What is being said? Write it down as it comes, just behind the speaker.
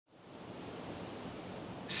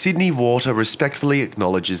Sydney Water respectfully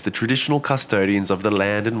acknowledges the traditional custodians of the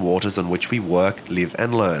land and waters on which we work, live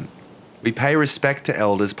and learn. We pay respect to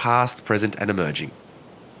elders past, present and emerging.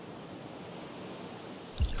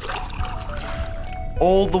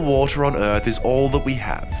 All the water on Earth is all that we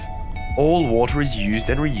have. All water is used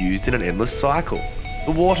and reused in an endless cycle,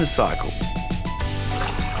 the water cycle.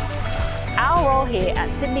 Our role here at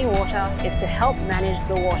Sydney Water is to help manage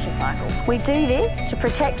the water cycle. We do this to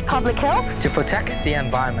protect public health, to protect the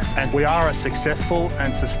environment. And we are a successful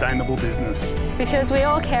and sustainable business. Because we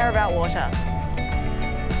all care about water.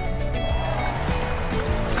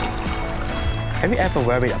 Have you ever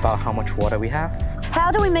worried about how much water we have? How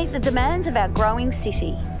do we meet the demands of our growing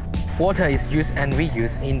city? Water is used and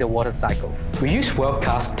reused in the water cycle. We use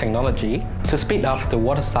world-class technology to speed up the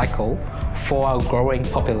water cycle for our growing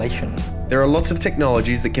population. There are lots of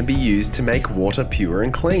technologies that can be used to make water pure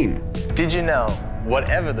and clean. Did you know,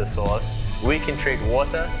 whatever the source, we can treat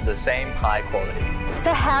water to the same high quality?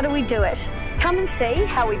 So how do we do it? Come and see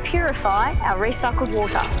how we purify our recycled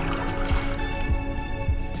water.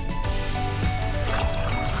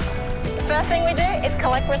 The first thing we do is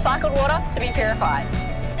collect recycled water to be purified.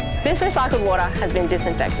 This recycled water has been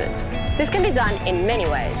disinfected. This can be done in many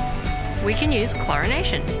ways. We can use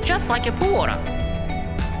chlorination, just like your pool water.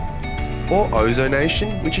 Or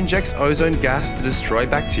ozonation, which injects ozone gas to destroy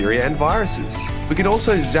bacteria and viruses. We could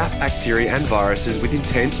also zap bacteria and viruses with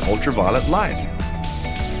intense ultraviolet light.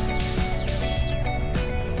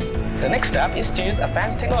 The next step is to use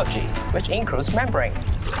advanced technology, which includes membrane.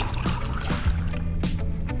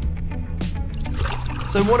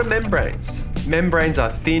 So what are membranes? Membranes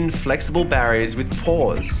are thin, flexible barriers with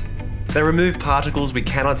pores. They remove particles we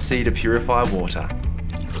cannot see to purify water.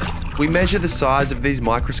 We measure the size of these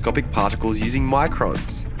microscopic particles using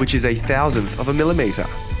microns, which is 1,000th of a millimetre.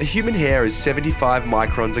 A human hair is 75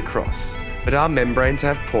 microns across, but our membranes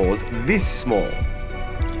have pores this small.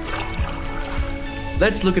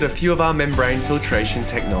 Let's look at a few of our membrane filtration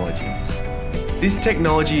technologies. This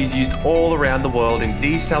technology is used all around the world in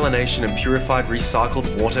desalination and purified recycled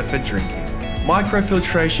water for drinking.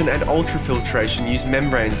 Microfiltration and ultrafiltration use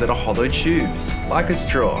membranes that are hollow tubes, like a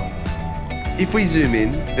straw. If we zoom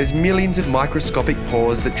in, there's millions of microscopic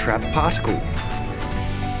pores that trap particles.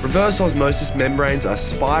 Reverse osmosis membranes are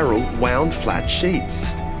spiral, wound flat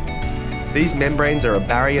sheets. These membranes are a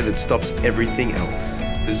barrier that stops everything else,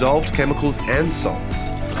 dissolved chemicals and salts.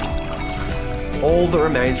 All that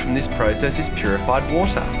remains from this process is purified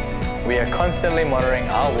water. We are constantly monitoring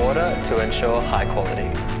our water to ensure high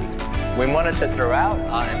quality. We monitor throughout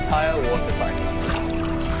our entire water cycle.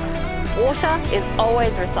 Water is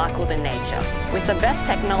always recycled in nature. With the best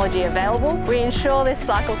technology available, we ensure this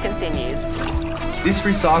cycle continues. This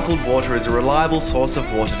recycled water is a reliable source of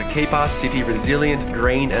water to keep our city resilient,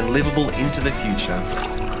 green and livable into the future.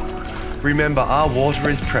 Remember, our water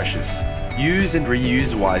is precious. Use and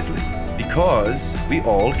reuse wisely, because we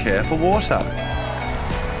all care for water.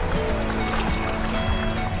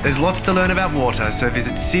 There's lots to learn about water, so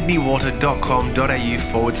visit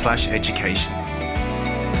sydneywater.com.au/education.